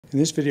In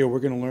this video, we're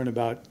going to learn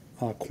about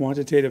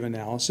quantitative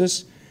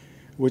analysis,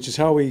 which is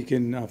how we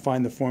can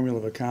find the formula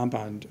of a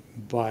compound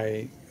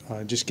by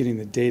just getting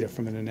the data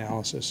from an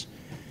analysis.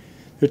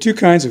 There are two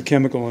kinds of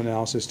chemical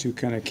analysis, two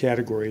kind of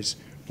categories.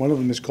 One of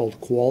them is called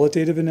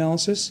qualitative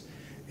analysis,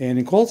 and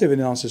in qualitative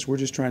analysis, we're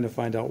just trying to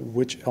find out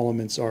which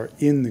elements are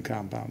in the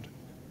compound.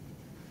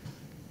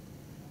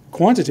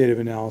 Quantitative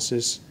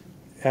analysis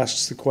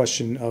asks the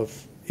question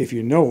of, if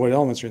you know what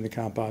elements are in the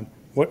compound,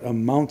 what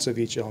amounts of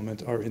each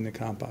element are in the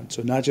compound.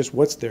 So not just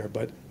what's there,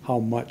 but how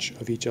much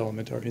of each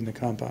element are in the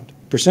compound.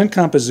 Percent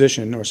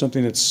composition, or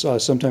something that's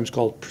sometimes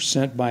called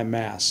percent by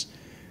mass,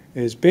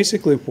 is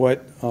basically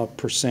what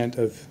percent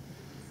of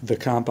the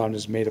compound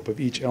is made up of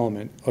each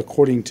element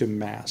according to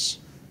mass.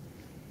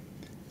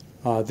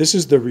 This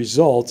is the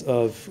result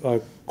of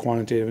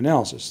quantitative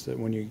analysis, that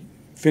when you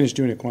finish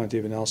doing a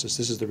quantitative analysis,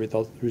 this is the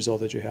result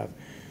that you have.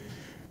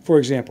 For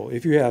example,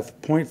 if you have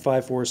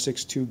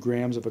 0.5462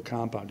 grams of a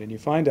compound and you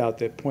find out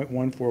that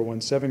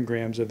 0.1417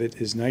 grams of it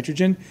is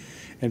nitrogen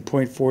and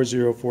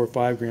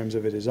 0.4045 grams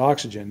of it is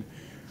oxygen,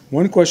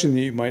 one question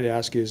that you might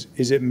ask is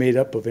it made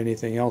up of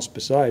anything else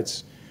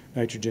besides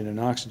nitrogen and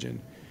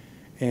oxygen?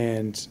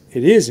 And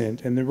it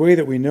isn't, and the way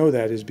that we know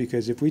that is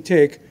because if we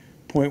take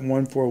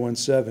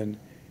 0.1417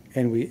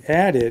 and we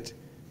add it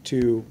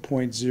to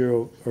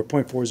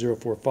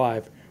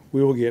 0.4045,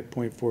 we will get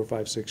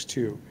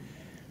 0.4562.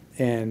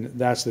 And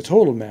that's the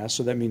total mass,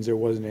 so that means there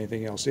wasn't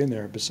anything else in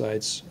there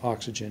besides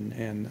oxygen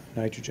and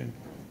nitrogen.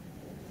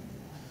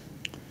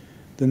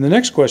 Then the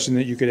next question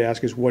that you could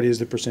ask is, what is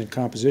the percent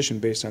composition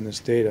based on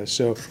this data?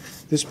 So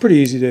this is pretty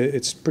easy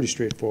it's pretty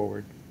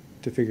straightforward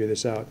to figure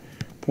this out.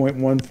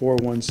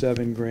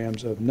 0.1417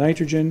 grams of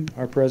nitrogen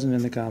are present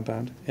in the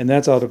compound, and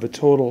that's out of a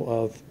total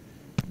of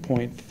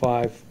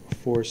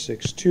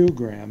 0.5462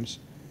 grams.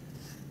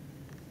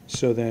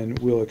 So then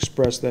we'll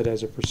express that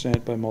as a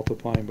percent by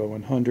multiplying by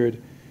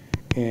 100,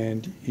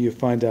 and you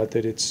find out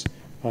that it's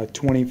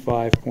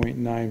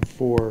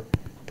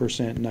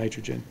 25.94%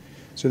 nitrogen.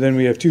 So then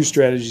we have two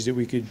strategies that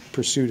we could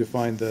pursue to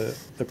find the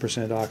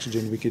percent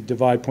oxygen. We could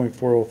divide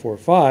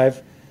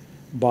 0.4045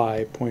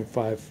 by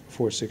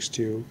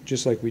 0.5462,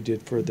 just like we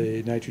did for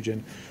the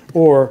nitrogen.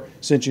 Or,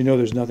 since you know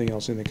there's nothing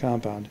else in the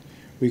compound,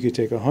 we could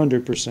take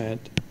 100%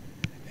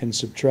 and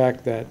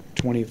subtract that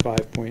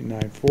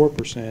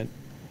 25.94%,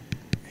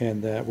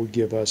 and that would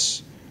give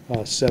us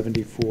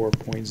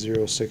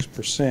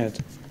 74.06%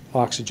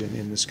 oxygen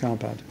in this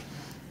compound.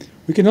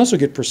 We can also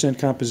get percent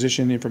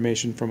composition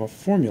information from a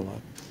formula.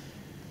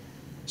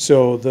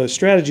 So the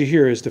strategy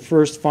here is to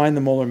first find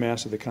the molar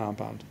mass of the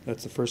compound.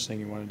 That's the first thing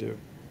you want to do.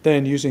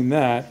 Then, using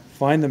that,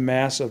 find the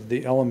mass of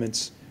the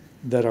elements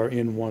that are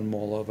in 1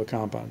 mole of a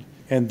compound.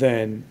 And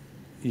then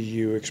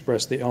you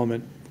express the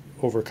element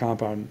over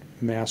compound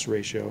mass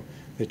ratio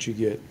that you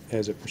get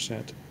as a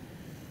percent.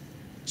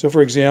 So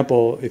for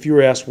example, if you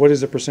were asked what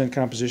is the percent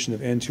composition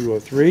of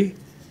N2O3,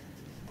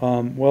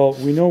 well,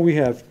 we know we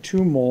have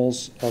 2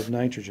 moles of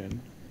nitrogen,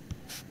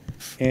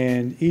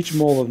 and each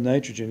mole of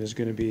nitrogen is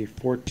going to be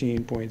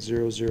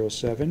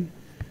 14.007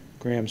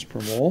 grams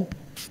per mole.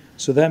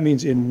 So that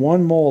means in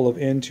 1 mole of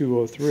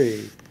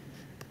N2O3,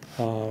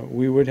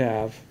 we would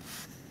have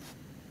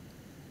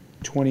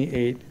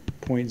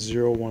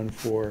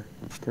 28.014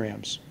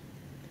 grams.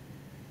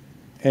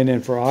 And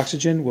then for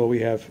oxygen, well,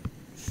 we have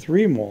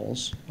 3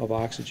 moles of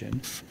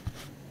oxygen.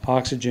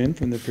 Oxygen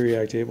from the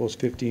periodic table is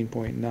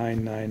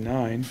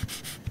 15.999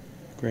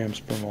 grams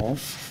per mole.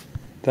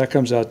 That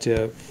comes out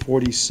to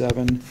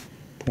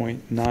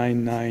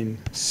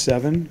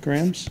 47.997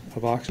 grams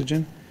of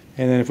oxygen.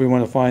 And then if we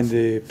want to find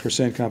the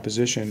percent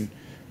composition,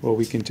 well,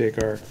 we can take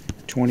our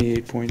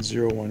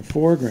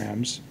 28.014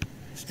 grams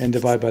and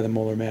divide by the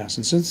molar mass.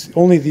 And since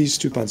only these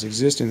 2 compounds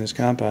exist in this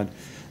compound,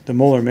 the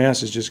molar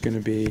mass is just going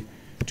to be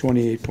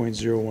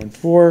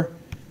 28.014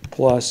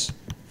 plus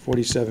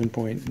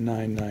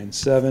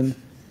 47.997.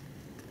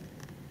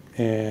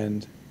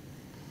 And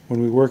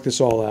when we work this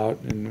all out,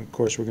 and of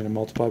course we're going to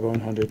multiply by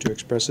 100 to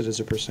express it as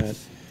a percent,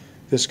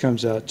 this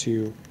comes out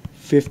to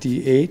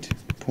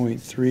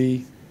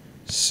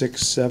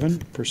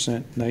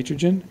 58.367%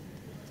 nitrogen.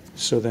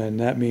 So then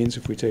that means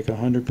if we take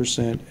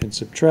 100% and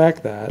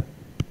subtract that,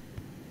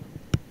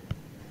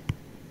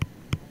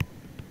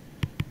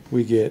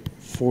 we get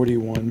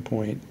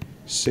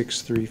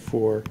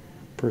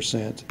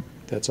 41.634%.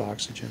 That's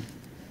oxygen.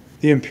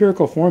 The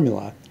empirical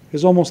formula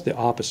is almost the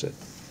opposite.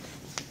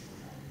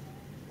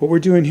 What we're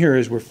doing here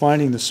is we're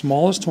finding the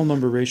smallest whole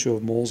number ratio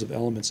of moles of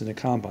elements in a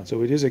compound.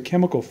 So it is a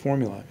chemical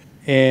formula,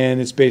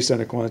 and it's based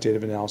on a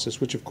quantitative analysis,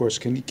 which of course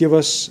can give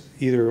us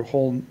either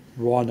whole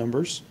raw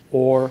numbers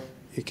or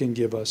it can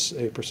give us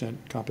a percent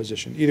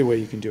composition. Either way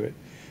you can do it.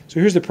 So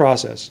here's the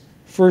process.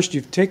 First,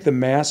 you take the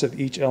mass of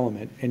each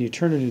element and you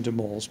turn it into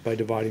moles by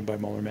dividing by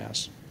molar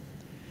mass.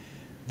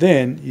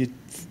 Then,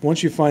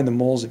 once you find the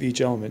moles of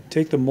each element,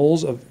 take the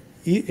moles of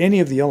any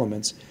of the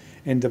elements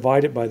and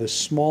divide it by the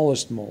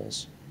smallest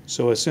moles.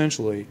 So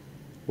essentially,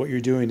 what you're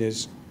doing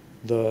is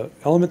the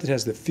element that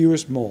has the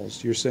fewest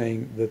moles, you're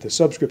saying that the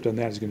subscript on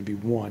that is going to be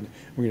 1.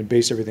 We're going to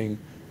base everything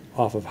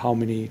off of how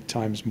many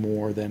times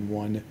more than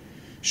 1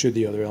 should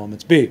the other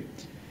elements be.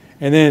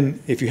 And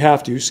then, if you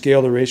have to,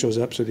 scale the ratios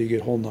up so that you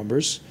get whole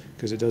numbers,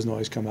 because it doesn't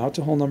always come out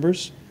to whole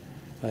numbers.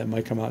 It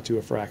might come out to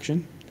a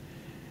fraction.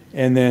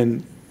 And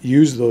then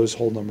use those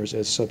whole numbers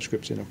as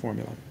subscripts in a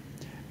formula.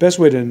 Best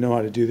way to know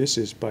how to do this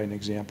is by an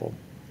example.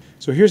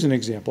 So here's an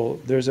example.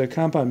 There's a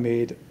compound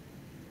made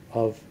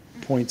of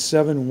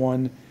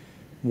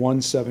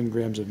 0.7117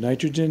 grams of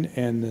nitrogen,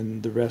 and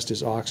then the rest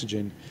is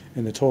oxygen,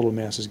 and the total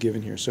mass is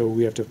given here. So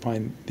we have to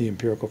find the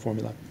empirical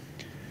formula.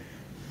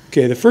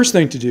 Okay, the first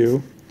thing to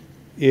do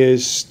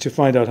is to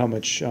find out how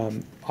much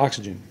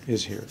oxygen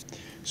is here.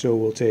 So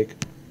we'll take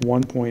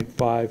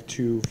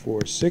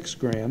 1.5246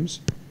 grams.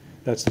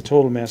 That's the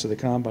total mass of the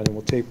compound, and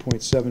we'll take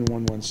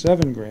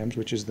 0.7117 grams,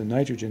 which is the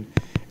nitrogen,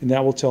 and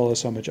that will tell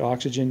us how much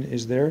oxygen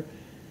is there,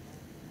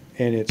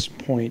 and it's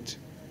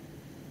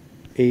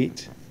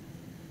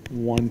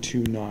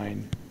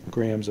 0.8129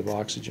 grams of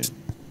oxygen.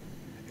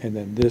 And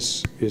then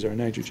this is our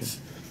nitrogen.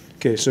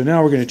 Okay, so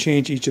now we're going to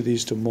change each of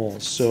these to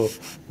moles. So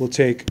we'll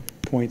take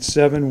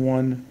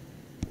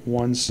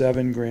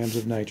 0.7117 grams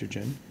of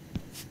nitrogen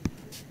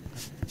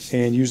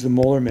and use the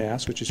molar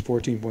mass, which is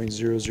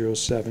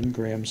 14.007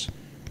 grams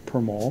per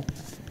mole,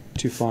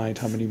 to find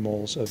how many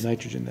moles of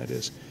nitrogen that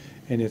is.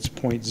 And it's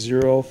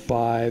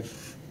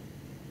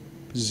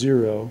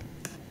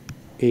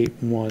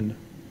 0.05081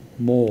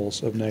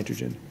 moles of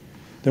nitrogen.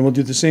 Then we'll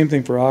do the same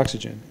thing for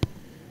oxygen.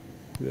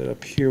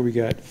 Up here we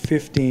got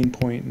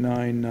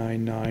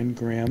 15.999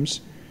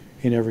 grams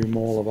in every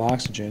mole of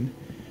oxygen.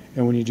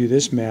 And when you do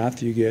this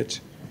math, you get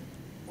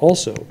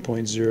also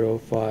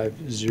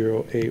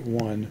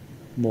 0.05081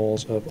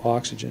 moles of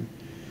oxygen.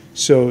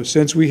 So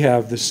since we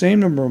have the same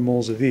number of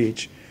moles of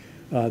each,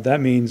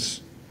 that means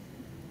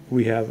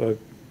we have an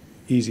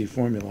easy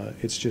formula.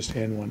 It's just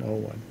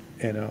N1O1,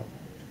 NO.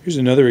 Here's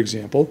another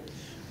example.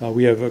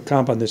 We have a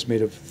compound that's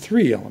made of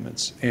 3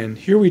 elements. And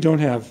here we don't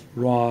have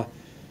raw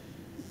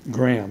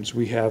grams.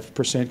 We have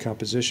percent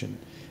composition.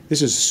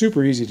 This is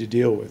super easy to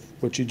deal with.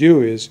 What you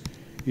do is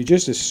you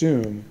just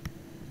assume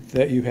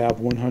that you have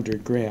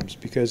 100 grams,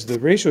 because the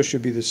ratio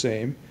should be the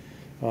same.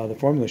 The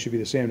formula should be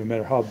the same no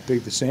matter how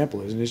big the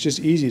sample is. And it's just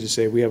easy to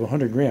say we have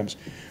 100 grams,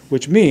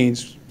 which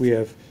means we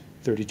have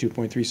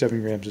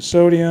 32.37 grams of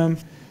sodium,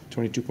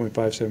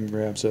 22.57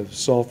 grams of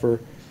sulfur,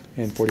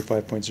 and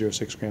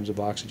 45.06 grams of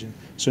oxygen.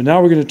 So now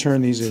we're going to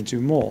turn these into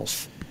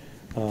moles.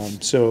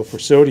 So for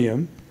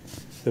sodium,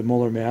 the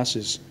molar mass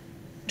is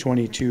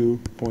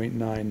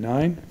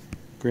 22.99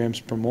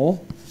 grams per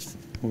mole.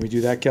 When we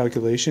do that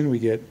calculation, we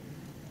get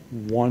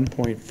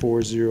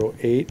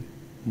 1.408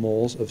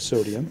 moles of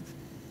sodium.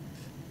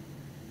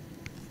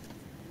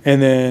 And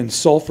then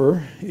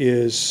sulfur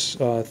is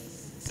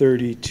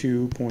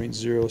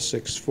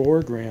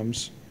 32.064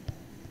 grams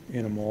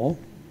in a mole.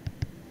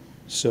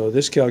 So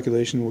this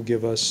calculation will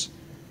give us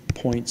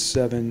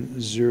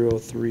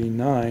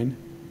 0.7039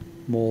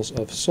 moles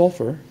of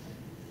sulfur.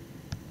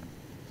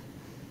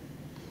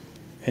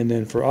 And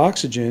then for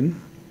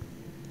oxygen,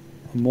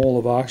 a mole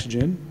of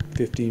oxygen,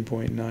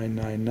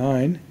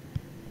 15.999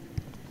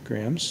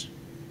 grams.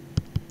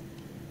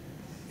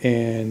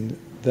 And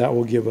that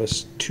will give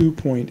us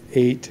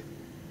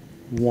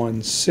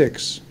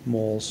 2.816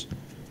 moles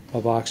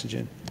of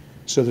oxygen.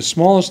 So the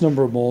smallest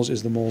number of moles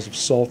is the moles of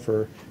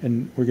sulfur,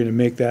 and we're going to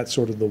make that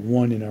sort of the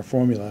 1 in our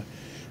formula.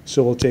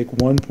 So we'll take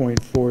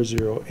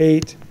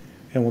 1.408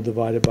 and we'll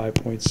divide it by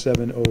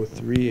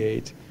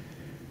 0.7038.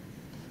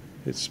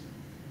 It's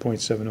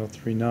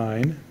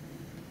 0.7039.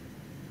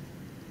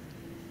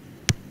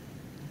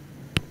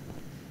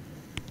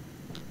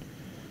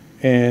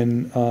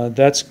 And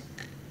that's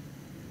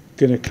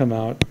going to come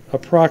out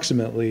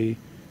approximately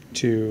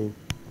to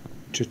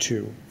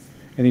 2.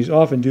 And these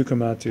often do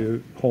come out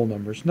to whole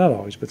numbers. Not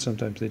always, but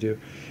sometimes they do.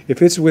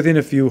 If it's within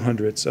a few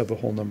hundredths of a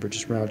whole number,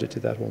 just round it to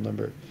that whole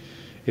number.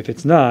 If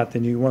it's not,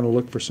 then you want to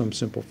look for some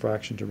simple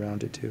fraction to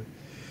round it to.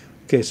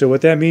 Okay, so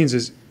what that means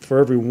is for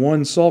every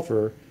 1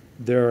 sulfur,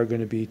 there are going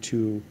to be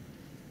 2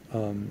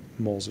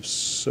 moles of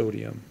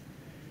sodium.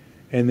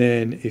 And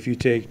then if you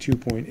take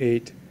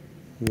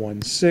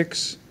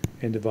 2.816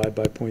 and divide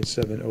by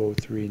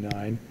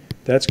 0.7039,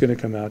 that's going to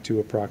come out to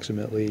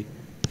approximately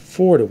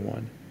 4 to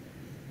 1.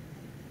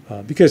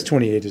 Because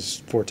 28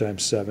 is 4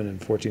 times 7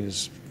 and 14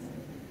 is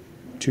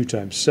 2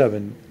 times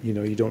 7, you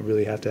know, you don't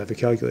really have to have a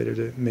calculator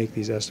to make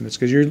these estimates,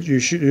 because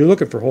you're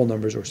looking for whole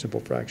numbers or simple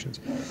fractions.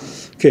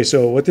 Okay,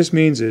 so what this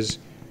means is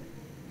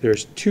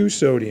there's 2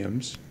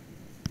 sodiums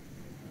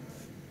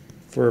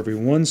for every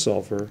 1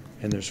 sulfur,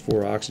 and there's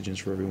 4 oxygens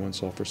for every 1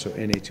 sulfur, so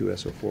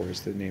Na2SO4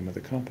 is the name of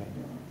the compound,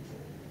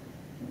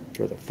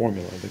 or the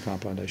formula of the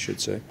compound, I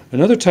should say.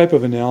 Another type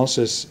of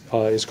analysis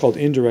is called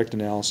indirect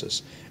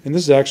analysis, and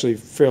this is actually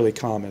fairly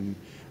common.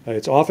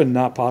 It's often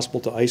not possible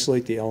to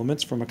isolate the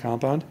elements from a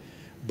compound,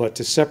 but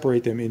to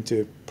separate them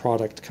into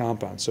product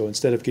compounds. So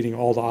instead of getting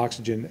all the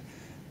oxygen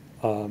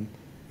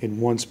in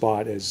one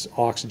spot as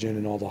oxygen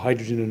and all the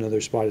hydrogen in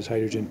another spot as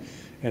hydrogen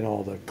and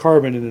all the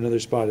carbon in another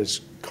spot as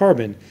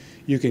carbon,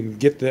 you can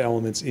get the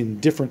elements in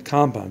different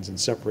compounds and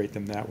separate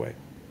them that way.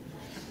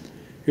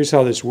 Here's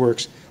how this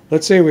works.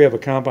 Let's say we have a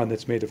compound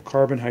that's made of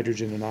carbon,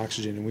 hydrogen, and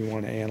oxygen, and we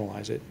want to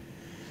analyze it.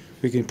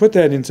 We can put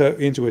that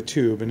into a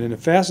tube, and then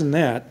fasten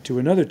that to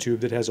another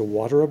tube that has a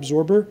water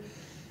absorber,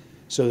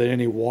 so that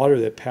any water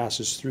that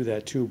passes through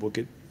that tube will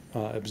get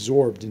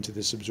absorbed into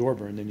this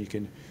absorber, and then you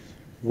can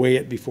weigh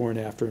it before and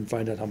after and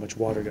find out how much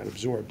water got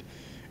absorbed.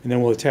 And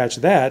then we'll attach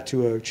that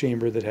to a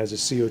chamber that has a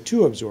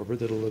CO2 absorber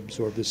that will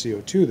absorb the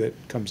CO2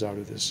 that comes out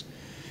of this.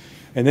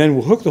 And then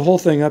we'll hook the whole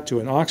thing up to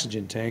an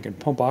oxygen tank and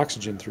pump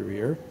oxygen through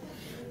here,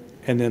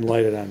 and then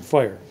light it on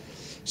fire.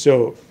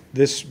 So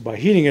this, by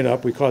heating it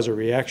up, we cause a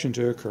reaction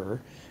to occur,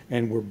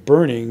 and we're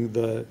burning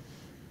the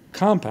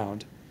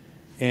compound,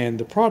 and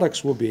the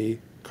products will be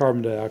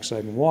carbon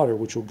dioxide and water,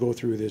 which will go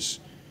through this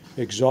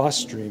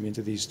exhaust stream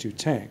into these two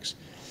tanks.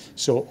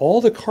 So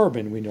all the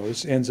carbon, we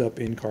notice, ends up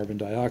in carbon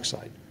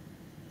dioxide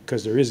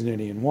because there isn't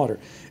any in water.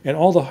 And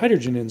all the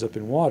hydrogen ends up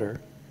in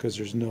water because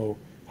there's no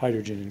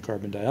hydrogen in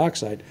carbon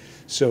dioxide.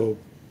 So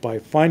by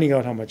finding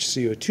out how much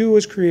CO2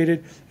 was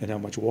created and how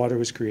much water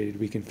was created,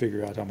 we can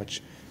figure out how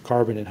much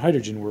carbon and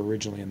hydrogen were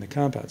originally in the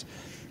compounds.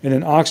 And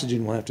then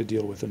oxygen we'll have to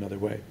deal with another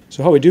way.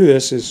 So how we do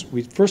this is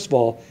we first of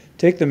all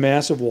take the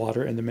mass of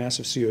water and the mass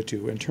of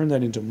CO2 and turn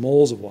that into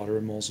moles of water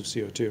and moles of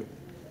CO2.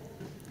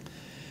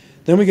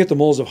 Then we get the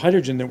moles of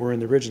hydrogen that were in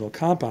the original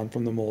compound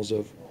from the moles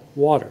of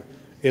water.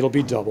 It'll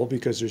be double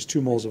because there's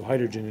 2 moles of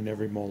hydrogen in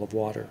every mole of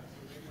water.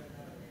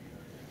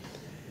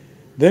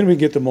 Then we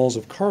get the moles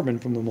of carbon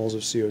from the moles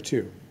of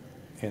CO2.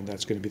 And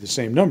that's going to be the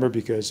same number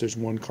because there's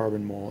 1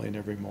 carbon mole in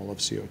every mole of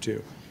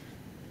CO2.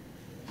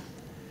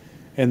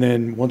 And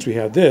then once we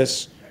have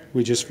this,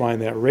 we just find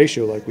that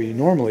ratio like we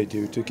normally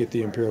do to get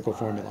the empirical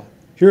formula.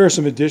 Here are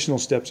some additional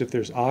steps if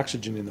there's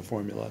oxygen in the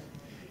formula.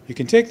 You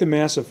can take the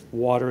mass of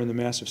water and the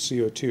mass of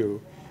CO2,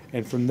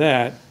 and from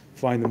that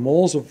find the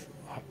moles of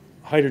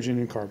hydrogen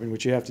and carbon,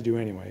 which you have to do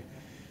anyway,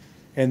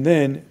 and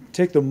then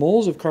take the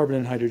moles of carbon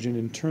and hydrogen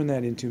and turn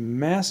that into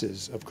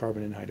masses of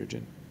carbon and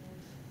hydrogen.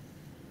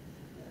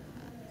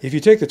 If you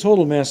take the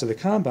total mass of the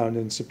compound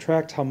and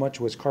subtract how much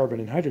was carbon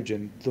and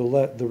hydrogen,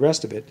 the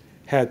rest of it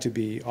had to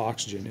be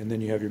oxygen, and then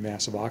you have your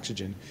mass of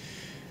oxygen.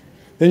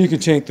 Then you can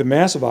take the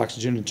mass of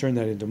oxygen and turn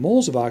that into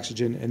moles of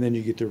oxygen, and then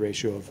you get the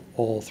ratio of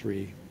all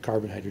 3,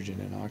 carbon, hydrogen,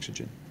 and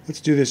oxygen.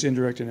 Let's do this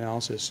indirect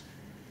analysis.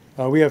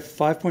 We have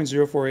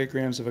 5.048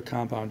 grams of a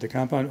compound. The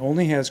compound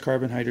only has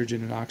carbon,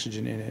 hydrogen, and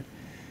oxygen in it.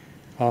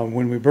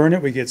 When we burn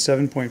it, we get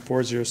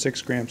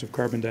 7.406 grams of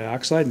carbon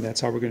dioxide, and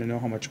that's how we're going to know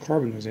how much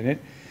carbon was in it,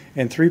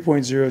 and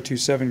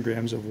 3.027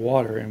 grams of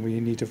water, and we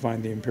need to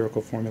find the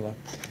empirical formula.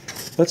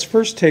 Let's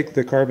first take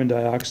the carbon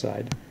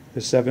dioxide, the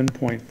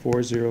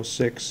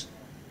 7.406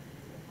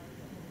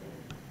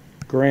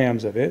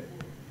 grams of it,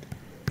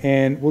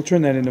 and we'll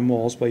turn that into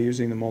moles by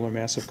using the molar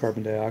mass of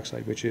carbon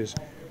dioxide, which is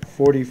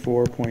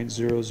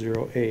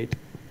 44.008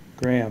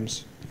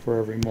 grams for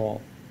every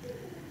mole.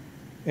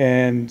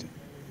 And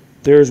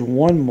there's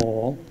 1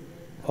 mole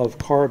of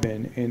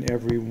carbon in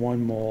every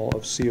 1 mole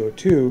of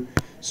CO2,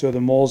 so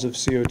the moles of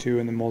CO2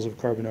 and the moles of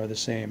carbon are the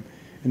same.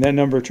 And that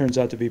number turns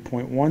out to be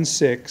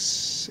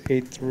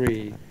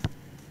 0.1683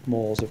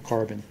 moles of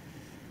carbon.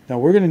 Now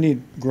we're going to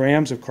need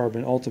grams of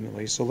carbon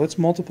ultimately, so let's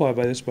multiply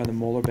by this by the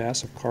molar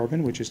mass of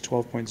carbon, which is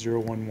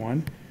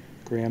 12.011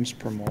 grams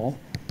per mole.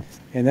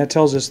 And that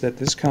tells us that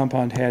this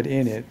compound had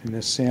in it, in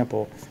this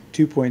sample,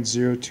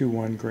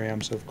 2.021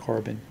 grams of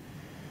carbon.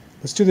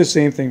 Let's do the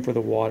same thing for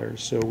the water.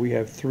 So we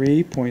have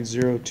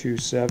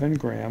 3.027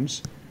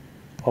 grams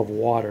of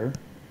water.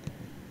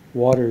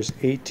 Water is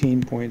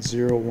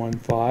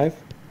 18.015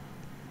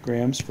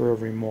 grams for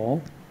every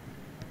mole.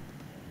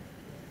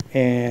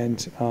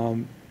 And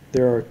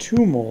there are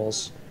 2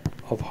 moles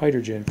of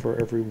hydrogen for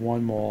every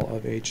 1 mole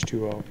of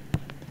H2O.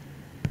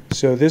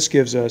 So this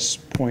gives us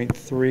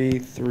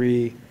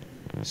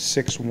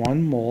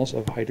 0.3361 moles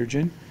of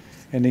hydrogen.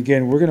 And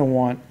again, we're going to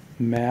want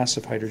mass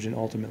of hydrogen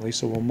ultimately,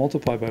 so we'll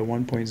multiply by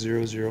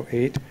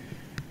 1.008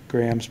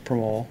 grams per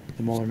mole,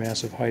 the molar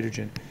mass of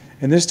hydrogen.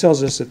 And this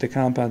tells us that the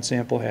compound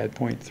sample had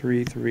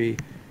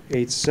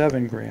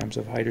 0.3387 grams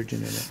of hydrogen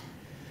in it.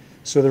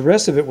 So the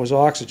rest of it was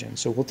oxygen.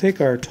 So we'll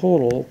take our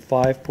total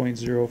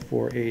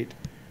 5.048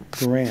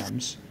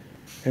 grams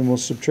and we'll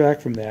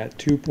subtract from that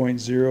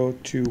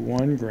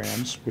 2.021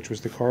 grams, which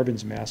was the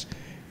carbon's mass,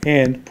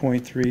 and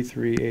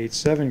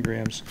 0.3387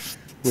 grams,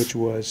 which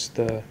was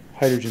the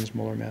hydrogen's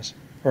molar mass,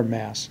 or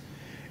mass.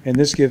 And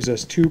this gives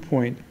us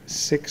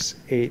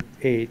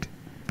 2.688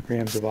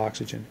 grams of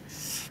oxygen.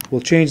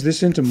 We'll change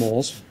this into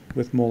moles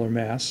with molar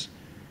mass,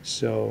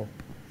 so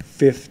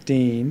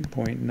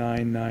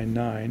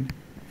 15.999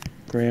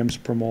 grams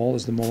per mole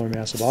is the molar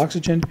mass of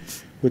oxygen,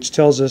 which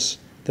tells us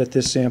that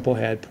this sample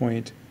had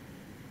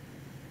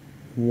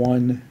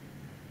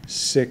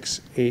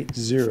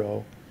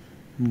 0.1680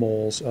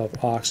 moles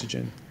of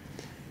oxygen.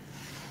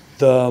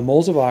 The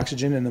moles of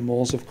oxygen and the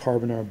moles of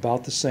carbon are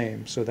about the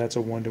same, so that's a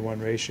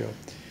 1-to-1 ratio.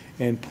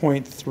 And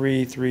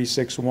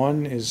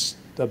 0.3361 is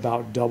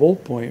about double,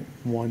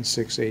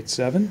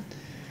 0.1687.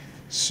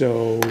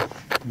 So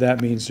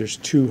that means there's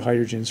 2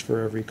 hydrogens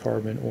for every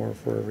carbon or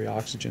for every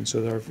oxygen.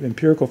 So our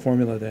empirical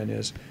formula then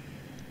is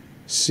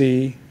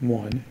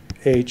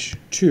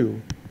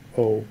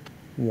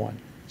C1H2O1.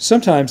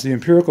 Sometimes the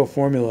empirical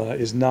formula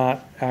is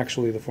not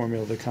actually the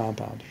formula of the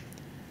compound.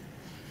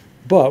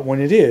 But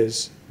when it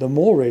is, the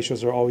mole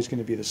ratios are always going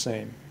to be the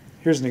same.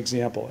 Here's an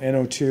example.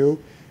 NO2,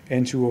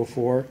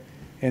 N2O4,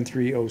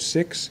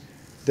 N3O6,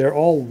 they're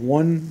all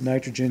 1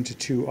 nitrogen to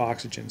 2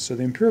 oxygens. So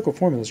the empirical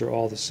formulas are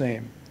all the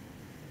same.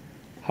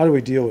 How do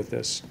we deal with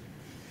this?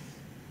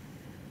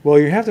 Well,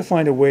 you have to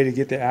find a way to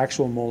get the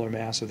actual molar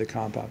mass of the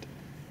compound.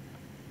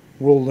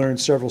 We'll learn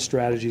several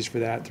strategies for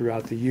that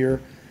throughout the year,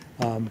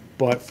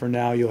 but for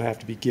now you'll have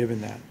to be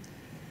given that.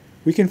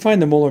 We can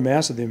find the molar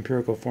mass of the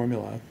empirical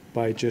formula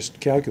by just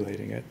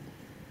calculating it.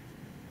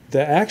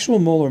 The actual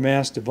molar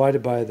mass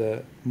divided by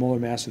the molar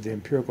mass of the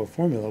empirical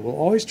formula will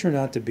always turn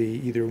out to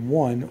be either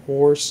 1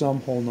 or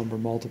some whole number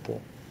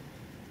multiple.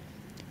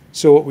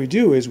 So what we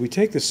do is we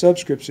take the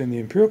subscripts in the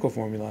empirical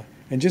formula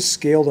and just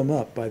scale them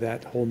up by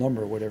that whole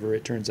number, whatever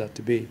it turns out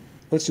to be.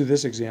 Let's do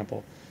this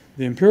example.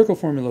 The empirical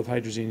formula of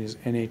hydrazine is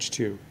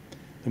NH2.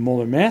 The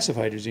molar mass of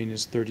hydrazine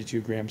is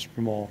 32 grams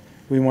per mole.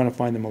 We want to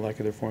find the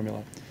molecular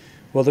formula.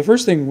 Well, the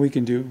first thing we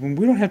can do,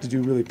 we don't have to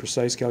do really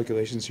precise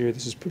calculations here.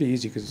 This is pretty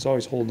easy because it's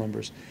always whole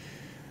numbers.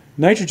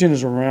 Nitrogen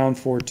is around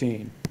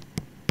 14.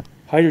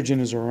 Hydrogen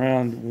is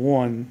around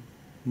 1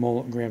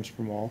 grams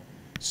per mole.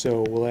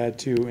 So we'll add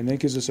 2, and that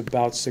gives us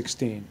about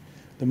 16.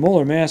 The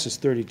molar mass is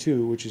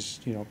 32, which is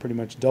pretty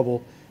much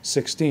double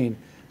 16.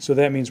 So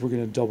that means we're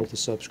going to double the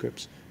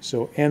subscripts.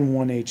 So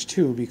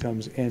N1H2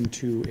 becomes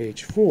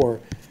N2H4,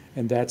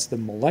 and that's the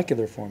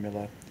molecular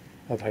formula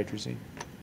of hydrazine.